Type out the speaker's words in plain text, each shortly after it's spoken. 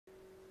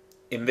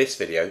In this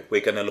video, we're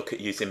going to look at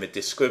using the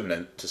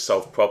discriminant to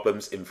solve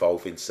problems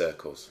involving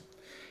circles.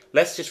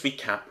 Let's just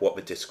recap what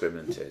the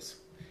discriminant is.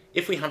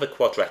 If we have a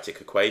quadratic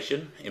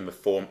equation in the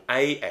form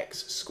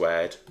ax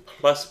squared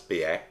plus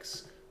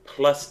bx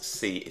plus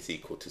c is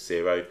equal to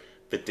 0,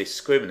 the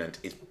discriminant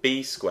is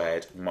b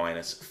squared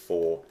minus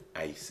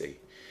 4ac.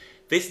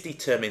 This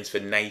determines the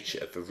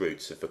nature of the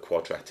roots of the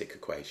quadratic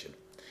equation.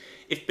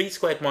 If b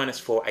squared minus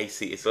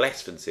 4ac is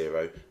less than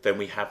 0, then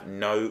we have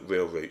no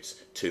real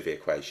roots to the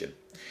equation.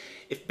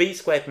 If b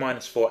squared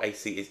minus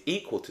 4ac is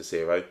equal to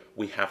 0,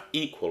 we have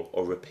equal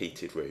or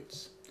repeated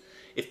roots.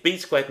 If b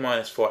squared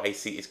minus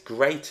 4ac is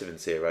greater than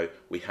 0,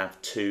 we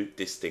have two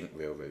distinct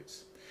real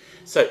roots.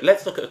 So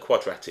let's look at a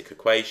quadratic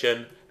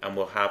equation, and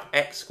we'll have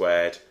x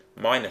squared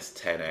minus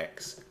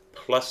 10x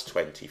plus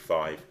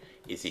 25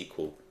 is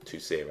equal to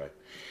 0.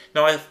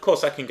 Now, of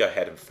course, I can go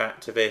ahead and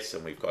factor this,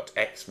 and we've got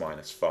x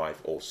minus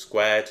 5 all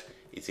squared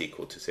is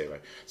equal to 0.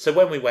 So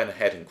when we went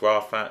ahead and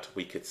graphed that,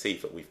 we could see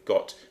that we've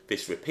got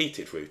this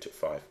repeated root of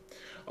 5.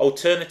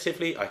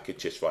 Alternatively, I could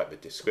just write the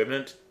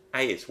discriminant.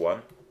 A is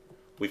 1,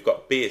 we've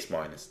got b is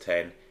minus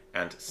 10,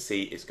 and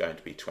c is going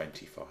to be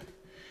 25.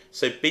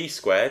 So b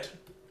squared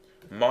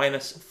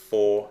minus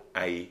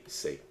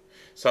 4ac.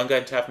 So I'm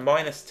going to have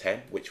minus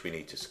 10, which we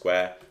need to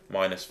square,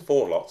 minus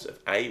 4 lots of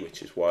a,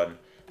 which is 1,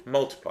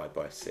 multiplied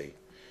by c.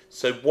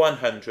 So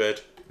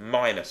 100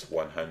 minus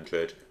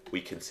 100,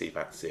 we can see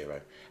that's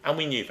 0. And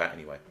we knew that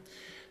anyway.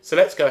 So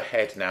let's go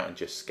ahead now and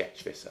just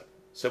sketch this up.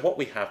 So what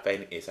we have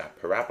then is our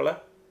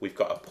parabola. We've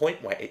got a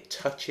point where it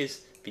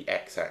touches the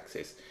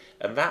x-axis.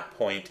 And that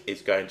point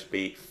is going to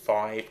be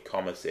 5,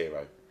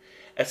 0.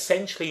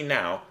 Essentially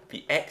now,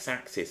 the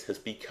x-axis has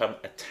become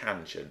a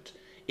tangent.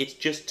 It's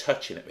just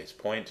touching at this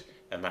point,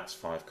 and that's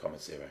 5,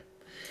 0.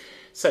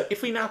 So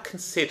if we now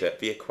consider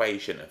the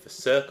equation of the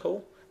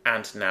circle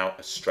and now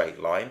a straight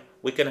line,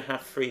 we're going to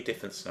have three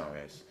different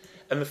scenarios.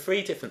 And the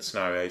three different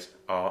scenarios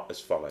are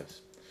as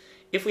follows.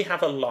 If we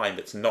have a line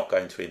that's not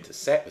going to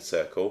intersect the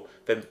circle,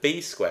 then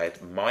b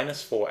squared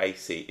minus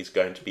 4ac is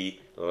going to be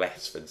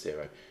less than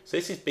 0. So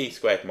this is b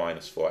squared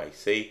minus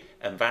 4ac,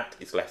 and that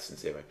is less than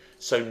 0.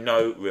 So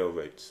no real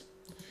roots.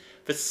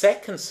 The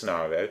second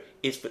scenario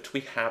is that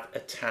we have a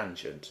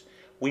tangent.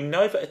 We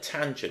know that a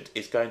tangent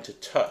is going to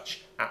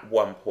touch at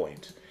one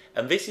point,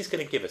 and this is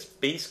going to give us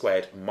b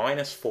squared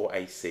minus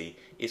 4ac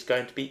is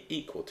going to be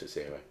equal to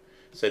 0.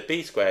 So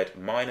b squared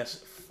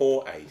minus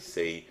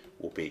 4ac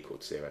will be equal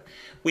to 0.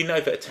 We know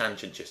that a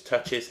tangent just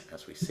touches,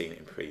 as we've seen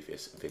in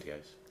previous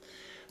videos.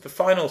 The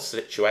final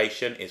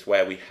situation is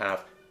where we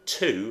have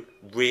two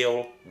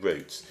real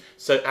roots.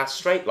 So our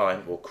straight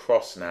line will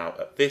cross now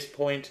at this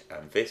point,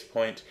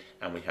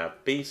 and we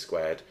have b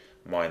squared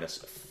minus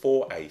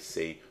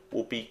 4ac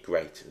will be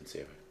greater than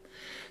 0.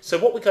 So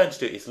what we're going to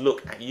do is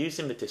look at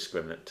using the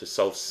discriminant to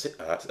solve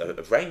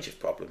a range of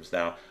problems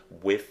now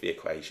with the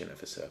equation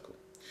of a circle.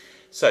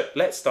 So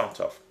let's start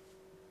off.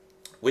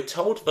 We're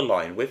told the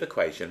line with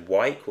equation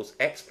y equals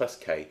x plus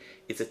k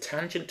is a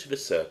tangent to the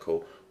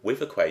circle with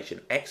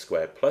equation x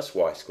squared plus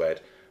y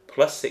squared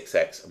plus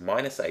 6x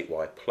minus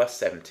 8y plus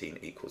 17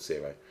 equals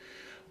 0.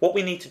 What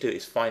we need to do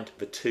is find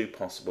the two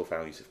possible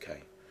values of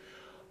k.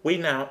 We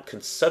now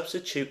can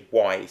substitute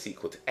y is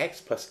equal to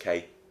x plus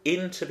k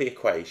into the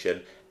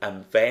equation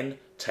and then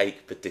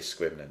take the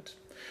discriminant.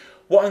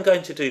 What I'm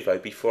going to do though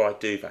before I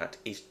do that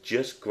is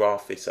just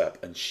graph this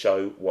up and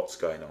show what's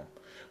going on.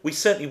 We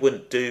certainly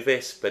wouldn't do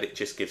this, but it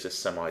just gives us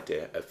some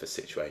idea of the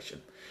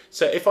situation.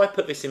 So if I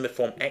put this in the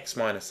form x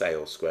minus a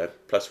all squared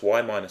plus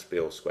y minus b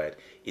all squared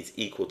is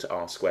equal to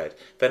r squared,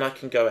 then I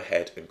can go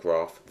ahead and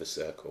graph the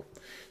circle.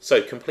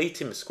 So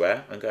completing the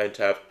square, I'm going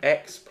to have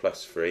x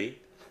plus 3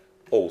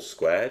 all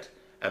squared,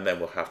 and then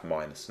we'll have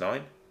minus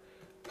 9,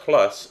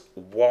 plus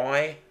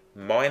y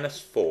minus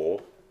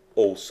 4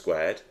 all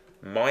squared,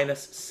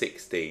 minus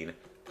 16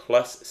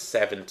 plus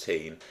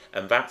 17,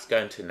 and that's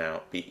going to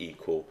now be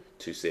equal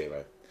to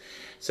 0.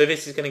 So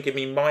this is going to give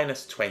me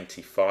minus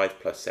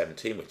 25 plus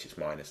 17, which is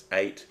minus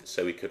 8.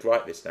 So we could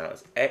write this now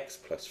as x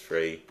plus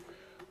 3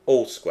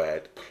 all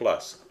squared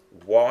plus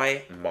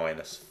y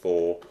minus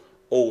 4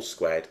 all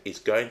squared is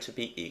going to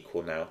be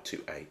equal now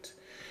to 8.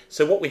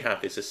 So what we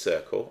have is a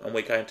circle, and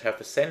we're going to have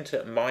the centre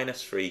at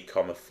minus 3,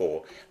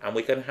 4, and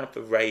we're going to have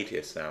the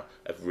radius now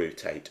of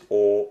root 8,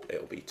 or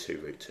it'll be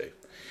 2 root 2.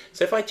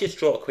 So if I just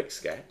draw a quick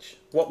sketch,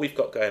 what we've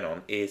got going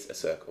on is a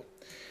circle.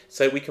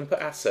 So we can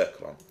put our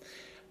circle on.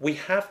 We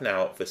have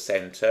now the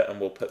centre, and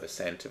we'll put the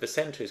centre. The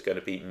centre is going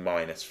to be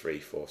minus 3,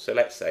 4. So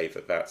let's say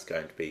that that's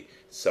going to be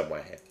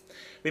somewhere here.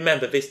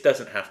 Remember, this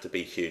doesn't have to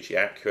be hugely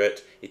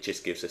accurate. It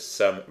just gives us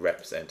some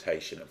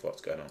representation of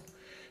what's going on.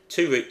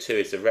 2 root 2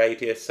 is the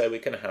radius, so we're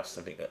going to have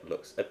something that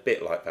looks a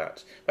bit like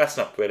that. That's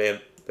not brilliant,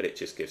 but it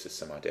just gives us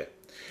some idea.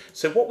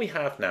 So what we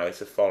have now is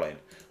the following.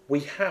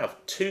 We have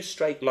two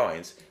straight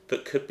lines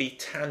that could be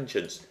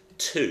tangents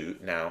to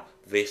now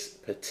this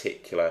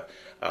particular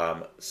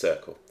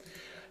circle.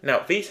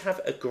 Now, these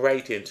have a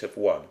gradient of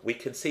 1. We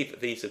can see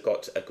that these have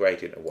got a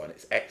gradient of 1.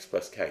 It's x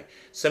plus k.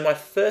 So my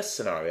first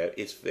scenario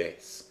is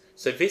this.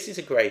 So this is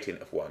a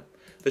gradient of 1.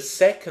 The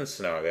second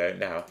scenario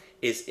now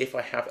is if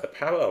I have a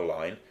parallel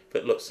line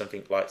that looks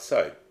something like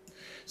so.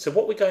 So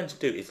what we're going to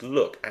do is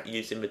look at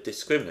using the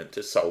discriminant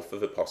to solve for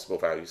the possible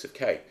values of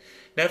k.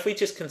 Now if we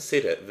just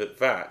consider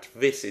that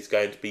this is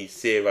going to be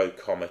 0,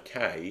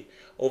 k,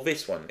 or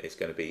this one is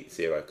going to be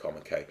 0,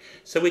 k.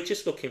 So we're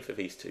just looking for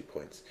these 2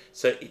 points.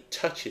 So it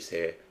touches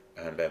here,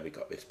 and then we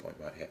got this point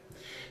right here.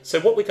 So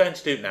what we're going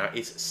to do now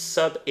is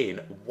sub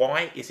in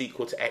y is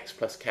equal to x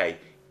plus k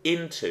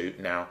into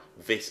now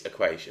this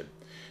equation.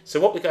 So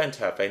what we're going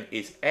to have then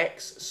is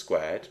x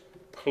squared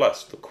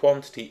plus the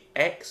quantity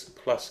x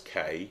plus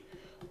k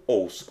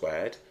all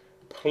squared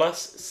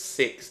plus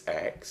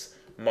 6x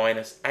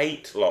minus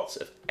 8 lots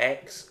of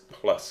x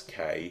plus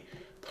k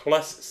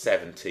plus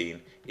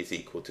 17 is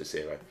equal to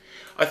 0.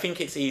 I think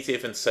it's easier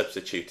than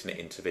substituting it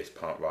into this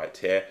part right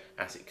here,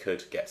 as it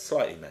could get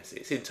slightly messy.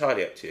 It's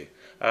entirely up to you.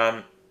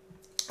 I'm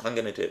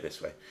going to do it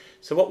this way.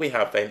 So what we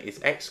have then is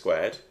x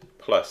squared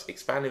plus,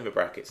 expanding the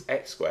brackets,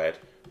 x squared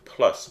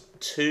plus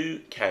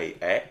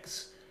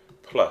 2kx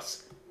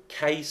plus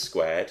k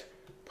squared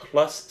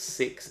plus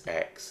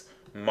 6x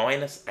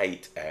minus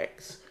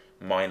 8x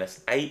minus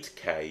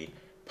 8k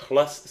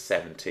plus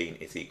 17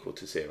 is equal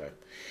to 0.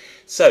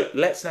 So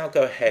let's now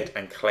go ahead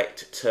and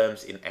collect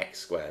terms in x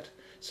squared.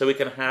 So we're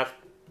going to have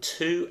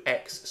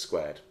 2x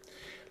squared.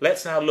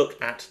 Let's now look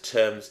at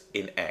terms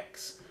in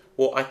x.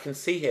 Well, I can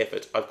see here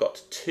that I've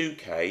got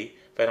 2k,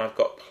 then I've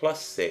got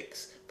plus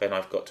 6, then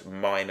I've got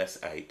minus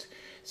 8.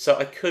 So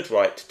I could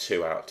write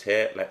 2 out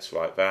here, let's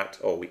write that,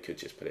 or we could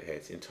just put it here,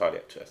 it's entirely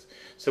up to us.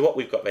 So what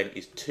we've got then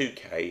is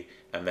 2k,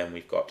 and then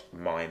we've got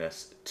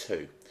minus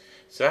 2.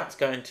 So that's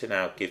going to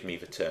now give me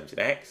the terms in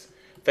x.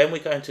 Then we're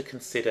going to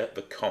consider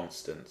the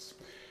constants.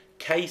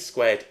 K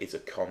squared is a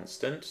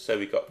constant, so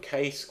we've got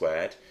k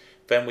squared,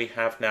 then we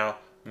have now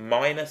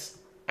minus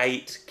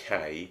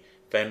 8k,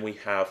 then we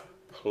have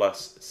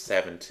plus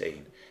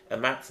 17,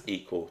 and that's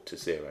equal to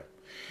 0.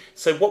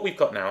 So what we've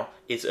got now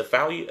is a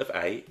value of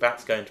a,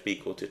 that's going to be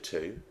equal to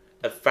 2,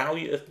 a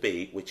value of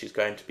b, which is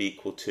going to be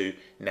equal to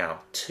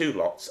now 2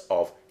 lots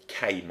of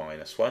k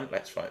minus 1.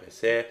 Let's write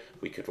this here.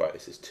 We could write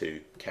this as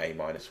 2k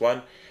minus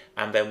 1.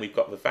 And then we've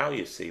got the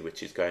value of c,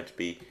 which is going to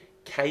be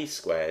k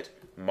squared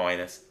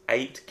minus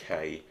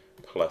 8k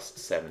plus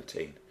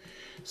 17.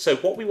 So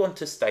what we want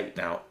to state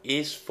now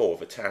is for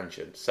the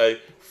tangent. So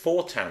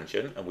for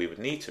tangent, and we would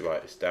need to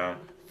write this down,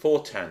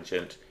 for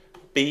tangent,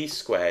 b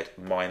squared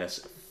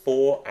minus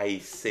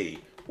 4ac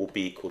will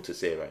be equal to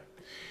 0.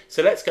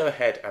 So let's go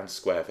ahead and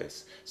square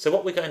this. So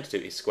what we're going to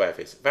do is square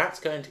this.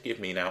 That's going to give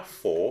me now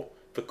 4,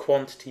 the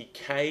quantity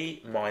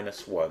k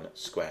minus 1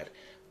 squared.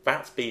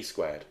 That's b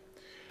squared.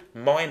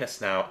 Minus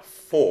now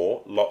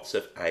 4 lots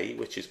of a,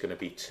 which is going to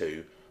be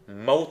 2,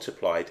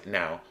 multiplied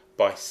now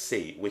by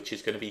c, which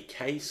is going to be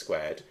k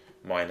squared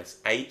minus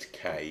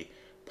 8k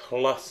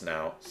plus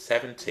now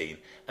 17,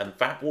 and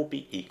that will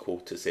be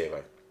equal to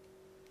 0.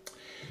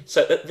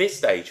 So at this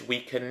stage, we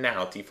can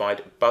now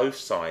divide both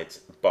sides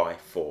by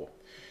 4.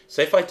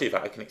 So if I do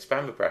that, I can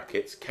expand the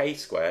brackets, k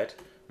squared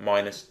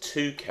minus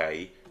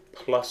 2k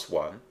plus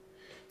 1.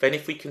 Then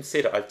if we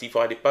consider I've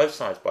divided both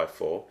sides by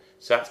 4,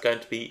 so that's going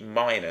to be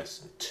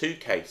minus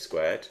 2k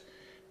squared.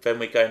 Then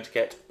we're going to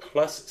get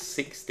plus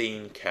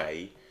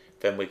 16k.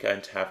 Then we're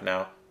going to have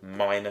now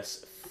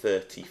minus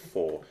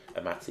 34,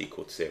 and that's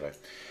equal to 0.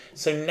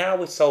 So now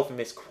we're solving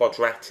this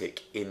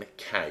quadratic in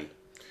k.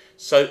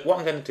 So what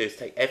I'm going to do is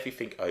take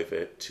everything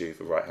over to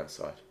the right hand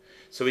side.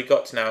 So we've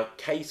got now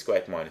k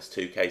squared minus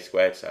 2k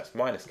squared, so that's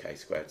minus k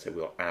squared, so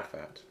we'll add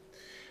that.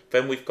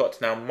 Then we've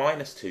got now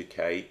minus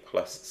 2k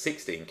plus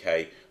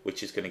 16k,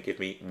 which is going to give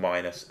me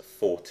minus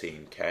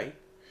 14k.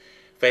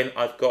 Then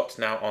I've got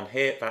now on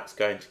here, that's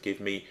going to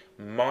give me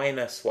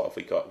minus, what have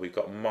we got? We've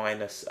got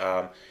minus,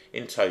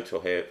 in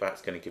total here,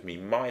 that's going to give me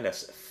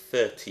minus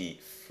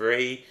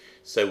 33.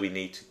 So we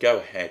need to go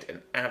ahead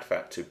and add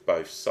that to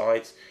both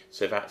sides.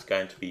 So that's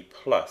going to be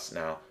plus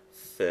now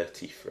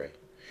 33.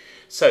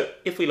 So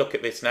if we look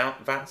at this now,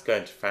 that's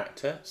going to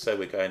factor. So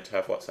we're going to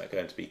have, what's that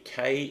going to be?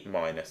 K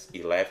minus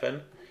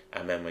 11.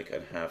 And then we're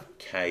going to have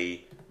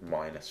k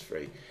minus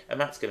 3. And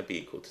that's going to be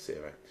equal to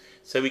 0.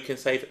 So we can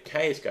say that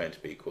k is going to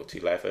be equal to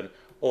 11,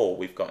 or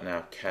we've got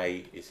now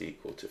k is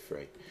equal to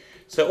 3.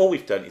 So all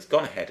we've done is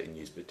gone ahead and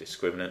used the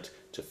discriminant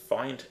to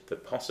find the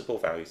possible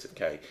values of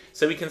k.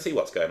 So we can see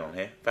what's going on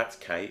here. That's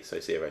k,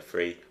 so 0,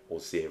 3 or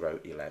 0,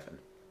 11.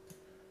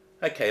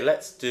 Okay,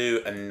 let's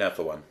do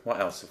another one. What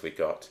else have we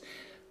got?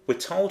 We're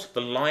told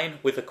the line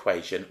with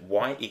equation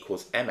y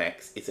equals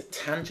mx is a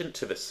tangent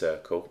to the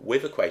circle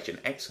with equation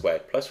x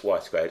squared plus y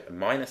squared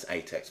minus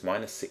 8x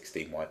minus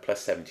 16y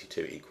plus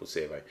 72 equals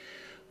 0.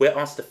 We're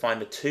asked to find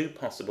the two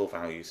possible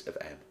values of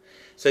m.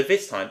 So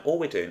this time all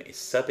we're doing is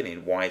subbing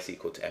in y is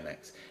equal to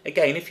mx.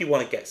 Again, if you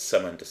want to get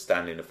some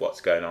understanding of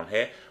what's going on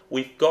here,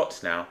 we've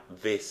got now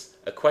this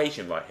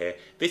equation right here.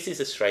 This is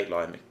a straight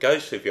line that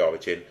goes through the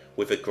origin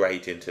with a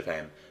gradient of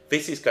m.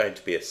 This is going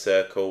to be a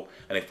circle,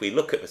 and if we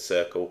look at the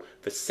circle,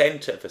 the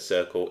centre of the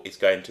circle is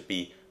going to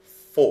be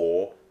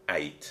 4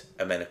 8,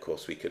 and then of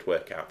course we could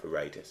work out the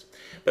radius.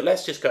 But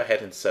let's just go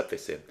ahead and sub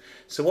this in.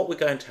 So what we're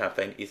going to have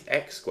then is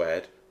x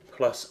squared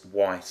plus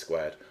y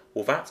squared.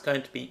 Well, that's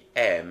going to be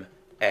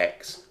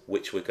mx,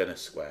 which we're going to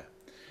square,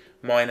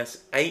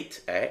 minus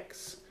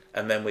 8x,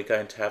 and then we're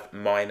going to have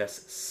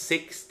minus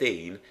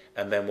 16,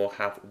 and then we'll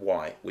have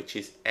y, which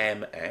is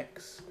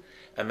mx,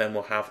 and then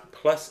we'll have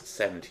plus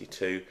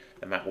 72,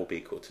 and that will be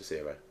equal to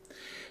 0.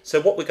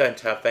 So what we're going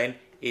to have then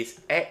is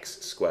x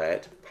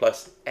squared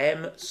plus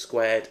m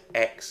squared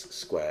x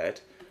squared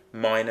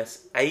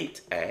minus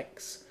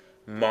 8x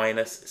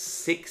minus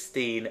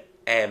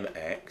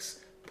 16mx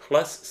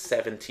plus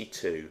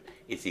 72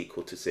 is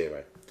equal to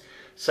 0.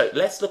 So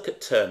let's look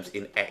at terms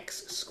in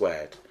x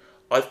squared.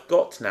 I've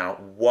got now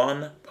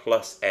 1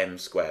 plus m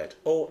squared,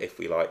 or if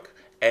we like,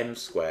 m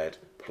squared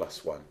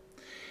plus 1.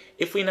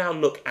 If we now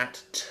look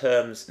at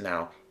terms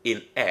now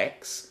in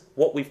x,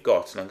 what we've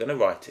got, and I'm going to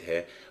write it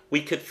here,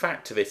 we could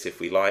factor this if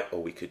we like,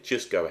 or we could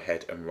just go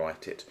ahead and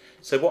write it.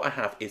 So what I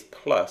have is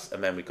plus,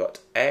 and then we've got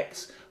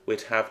x,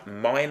 we'd have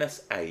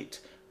minus 8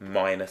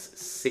 minus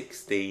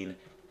 16m.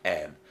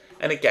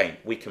 And again,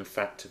 we can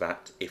factor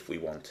that if we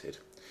wanted.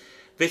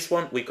 This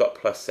one, we've got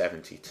plus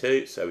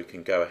 72, so we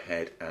can go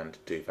ahead and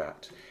do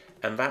that.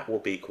 And that will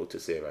be equal to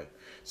 0.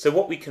 So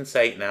what we can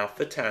say now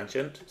for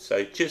tangent,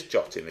 so just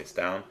jotting this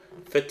down,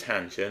 for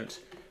tangent,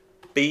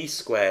 b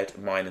squared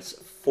minus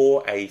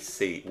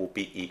 4ac will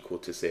be equal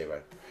to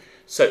 0.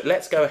 So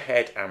let's go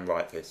ahead and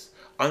write this.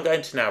 I'm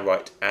going to now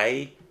write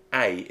a.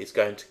 A is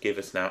going to give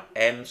us now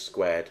m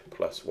squared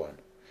plus 1.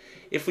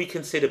 If we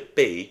consider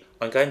b,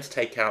 I'm going to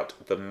take out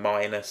the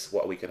minus,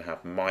 what are we going to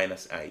have?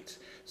 Minus 8.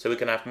 So we're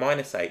going to have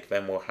minus 8,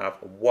 then we'll have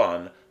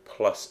 1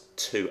 plus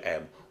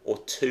 2m, or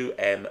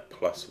 2m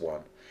plus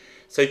 1.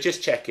 So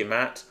just checking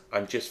that,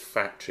 I'm just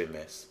factoring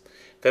this.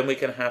 Then we're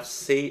going to have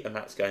c, and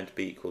that's going to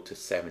be equal to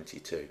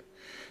 72.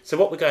 So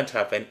what we're going to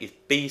have then is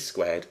b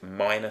squared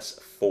minus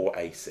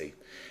 4ac.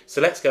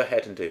 So let's go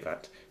ahead and do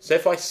that. So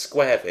if I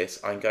square this,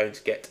 I'm going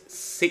to get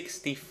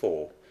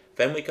 64.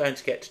 Then we're going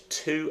to get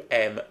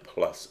 2m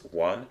plus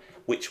 1,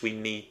 which we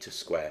need to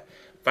square.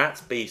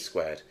 That's b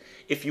squared.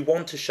 If you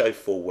want to show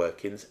full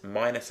workings,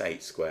 minus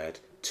 8 squared,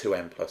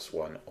 2m plus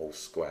 1 all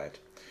squared.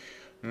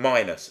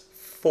 Minus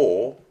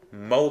 4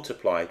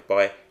 multiplied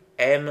by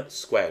m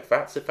squared,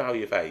 that's the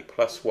value of a,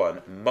 plus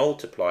 1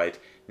 multiplied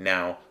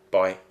now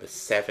by the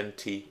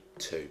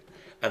 72.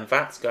 And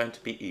that's going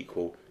to be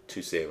equal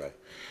to 0.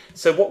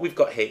 So what we've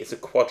got here is a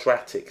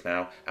quadratic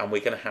now, and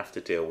we're going to have to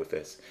deal with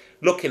this.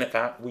 Looking at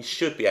that, we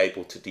should be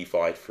able to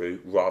divide through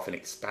rather than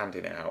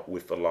expanding it out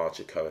with the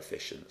larger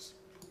coefficients.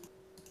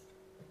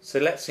 So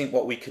let's think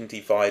what we can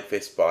divide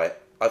this by.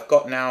 I've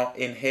got now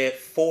in here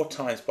 4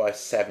 times by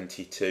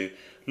 72.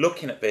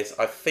 Looking at this,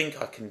 I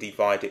think I can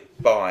divide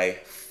it by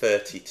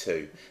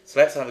 32. So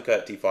let's have a go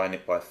at dividing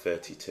it by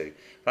 32.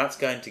 That's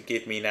going to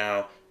give me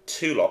now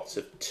 2 lots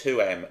of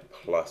 2m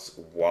plus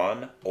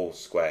 1 all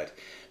squared.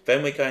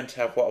 Then we're going to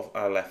have what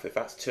are left with,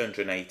 that's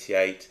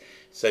 288.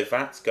 So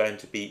that's going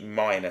to be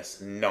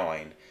minus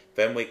 9.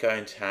 Then we're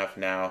going to have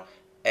now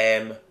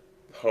m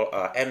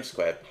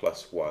squared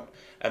plus 1.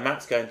 And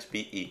that's going to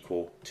be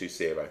equal to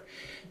 0.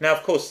 Now,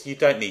 of course, you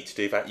don't need to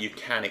do that. You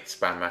can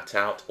expand that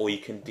out, or you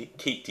can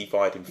keep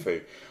dividing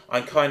through.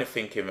 I'm kind of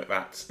thinking that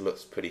that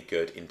looks pretty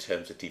good in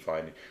terms of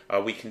dividing.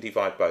 We can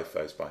divide both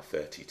those by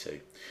 32.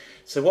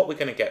 So what we're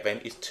going to get then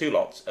is 2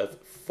 lots of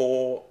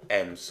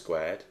 4m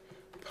squared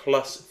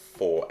plus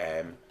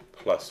 4m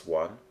plus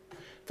 1.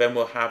 Then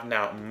we'll have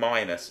now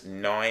minus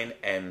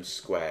 9m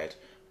squared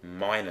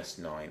minus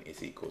 9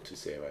 is equal to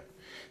 0.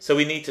 So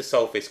we need to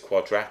solve this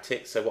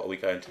quadratic. So what are we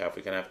going to have?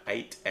 We're going to have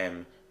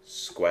 8m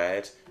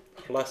squared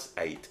plus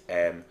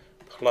 8m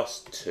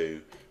plus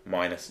 2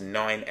 minus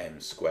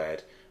 9m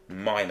squared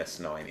minus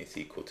 9 is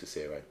equal to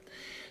 0.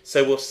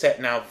 So we'll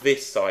set now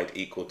this side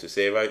equal to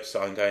 0.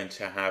 So I'm going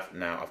to have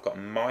now, I've got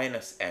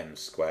minus m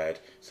squared.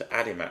 So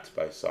adding that to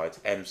both sides,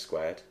 m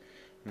squared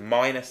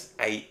minus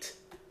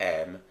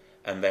 8m.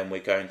 And then we're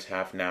going to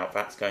have now,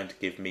 that's going to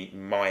give me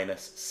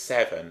minus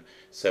 7.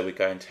 So we're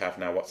going to have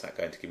now, what's that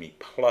going to give me?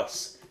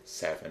 Plus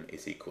 7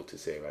 is equal to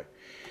 0.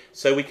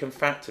 So we can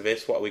factor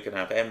this. What are we going to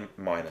have? M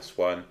minus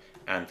 1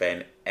 and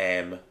then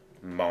m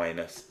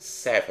minus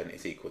 7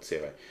 is equal to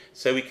 0.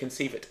 So we can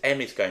see that m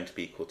is going to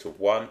be equal to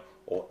 1,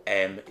 or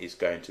m is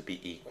going to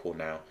be equal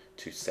now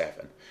to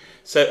 7.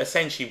 So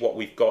essentially what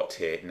we've got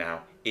here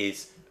now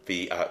is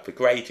the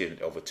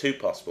gradient, or the 2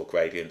 possible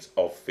gradients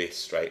of this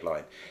straight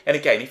line. And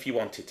again, if you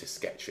wanted to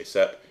sketch this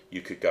up,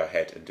 you could go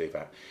ahead and do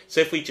that.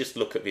 So if we just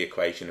look at the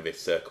equation of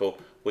this circle,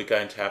 we're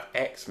going to have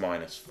x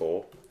minus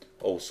 4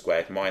 all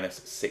squared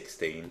minus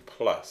 16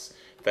 plus,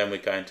 then we're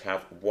going to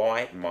have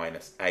y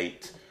minus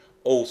 8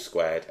 all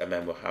squared, and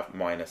then we'll have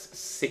minus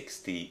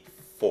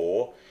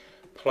 64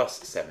 plus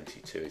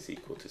 72 is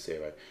equal to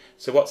 0.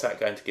 So what's that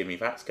going to give me?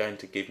 That's going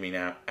to give me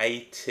now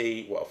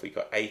 80. What have we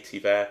got? 80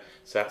 there.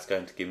 So that's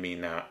going to give me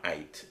now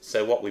 8.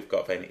 So what we've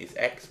got then is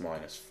x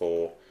minus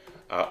 4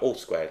 all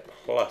squared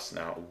plus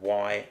now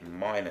y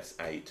minus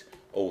 8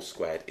 all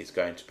squared is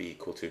going to be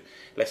equal to,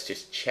 let's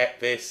just check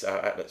this,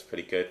 that looks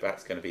pretty good,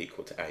 that's going to be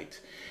equal to 8.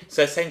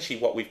 So essentially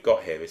what we've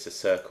got here is a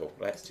circle.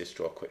 Let's just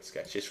draw a quick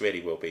sketch. This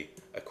really will be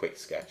a quick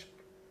sketch.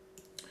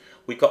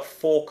 We've got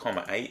 4,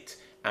 8,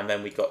 and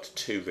then we've got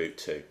 2 root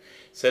 2.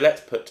 So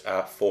let's put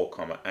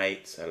 4,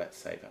 8, so let's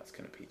say that's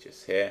going to be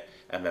just here,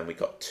 and then we've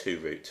got 2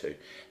 root 2.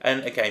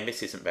 And again,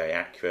 this isn't very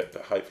accurate,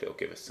 but hopefully it'll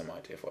give us some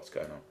idea of what's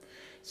going on.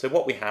 So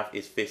what we have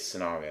is this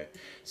scenario.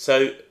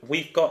 So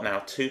we've got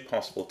now 2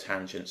 possible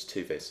tangents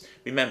to this.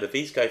 Remember,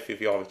 these go through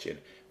the origin.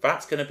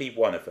 That's going to be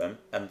one of them,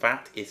 and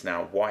that is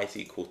now y is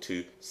equal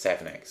to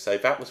 7x. So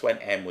that was when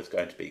m was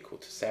going to be equal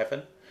to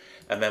 7.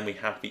 And then we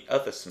have the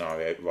other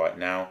scenario right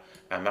now,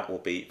 and that will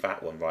be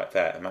that one right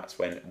there, and that's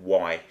when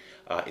y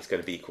is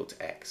going to be equal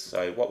to x.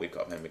 So what we've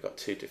got then, we've got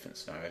 2 different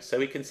scenarios. So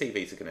we can see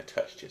these are going to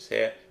touch just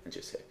here and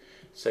just here.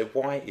 So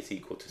y is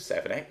equal to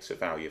 7x, the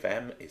value of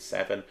m is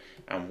 7,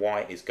 and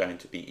y is going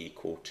to be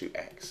equal to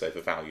x, so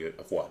the value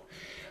of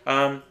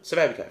 1. So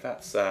there we go,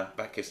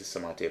 that gives us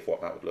some idea of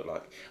what that would look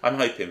like. I'm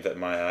hoping that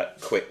my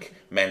quick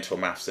mental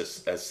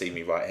maths has seen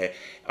me right here.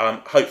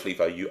 Hopefully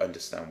though you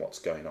understand what's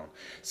going on.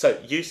 So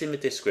using the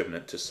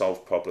discriminant to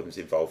solve problems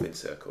involving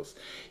circles.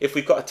 If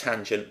we've got a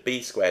tangent,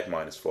 b squared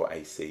minus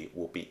 4ac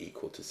will be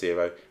equal to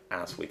 0,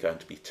 as we're going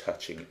to be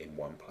touching in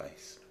one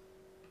place.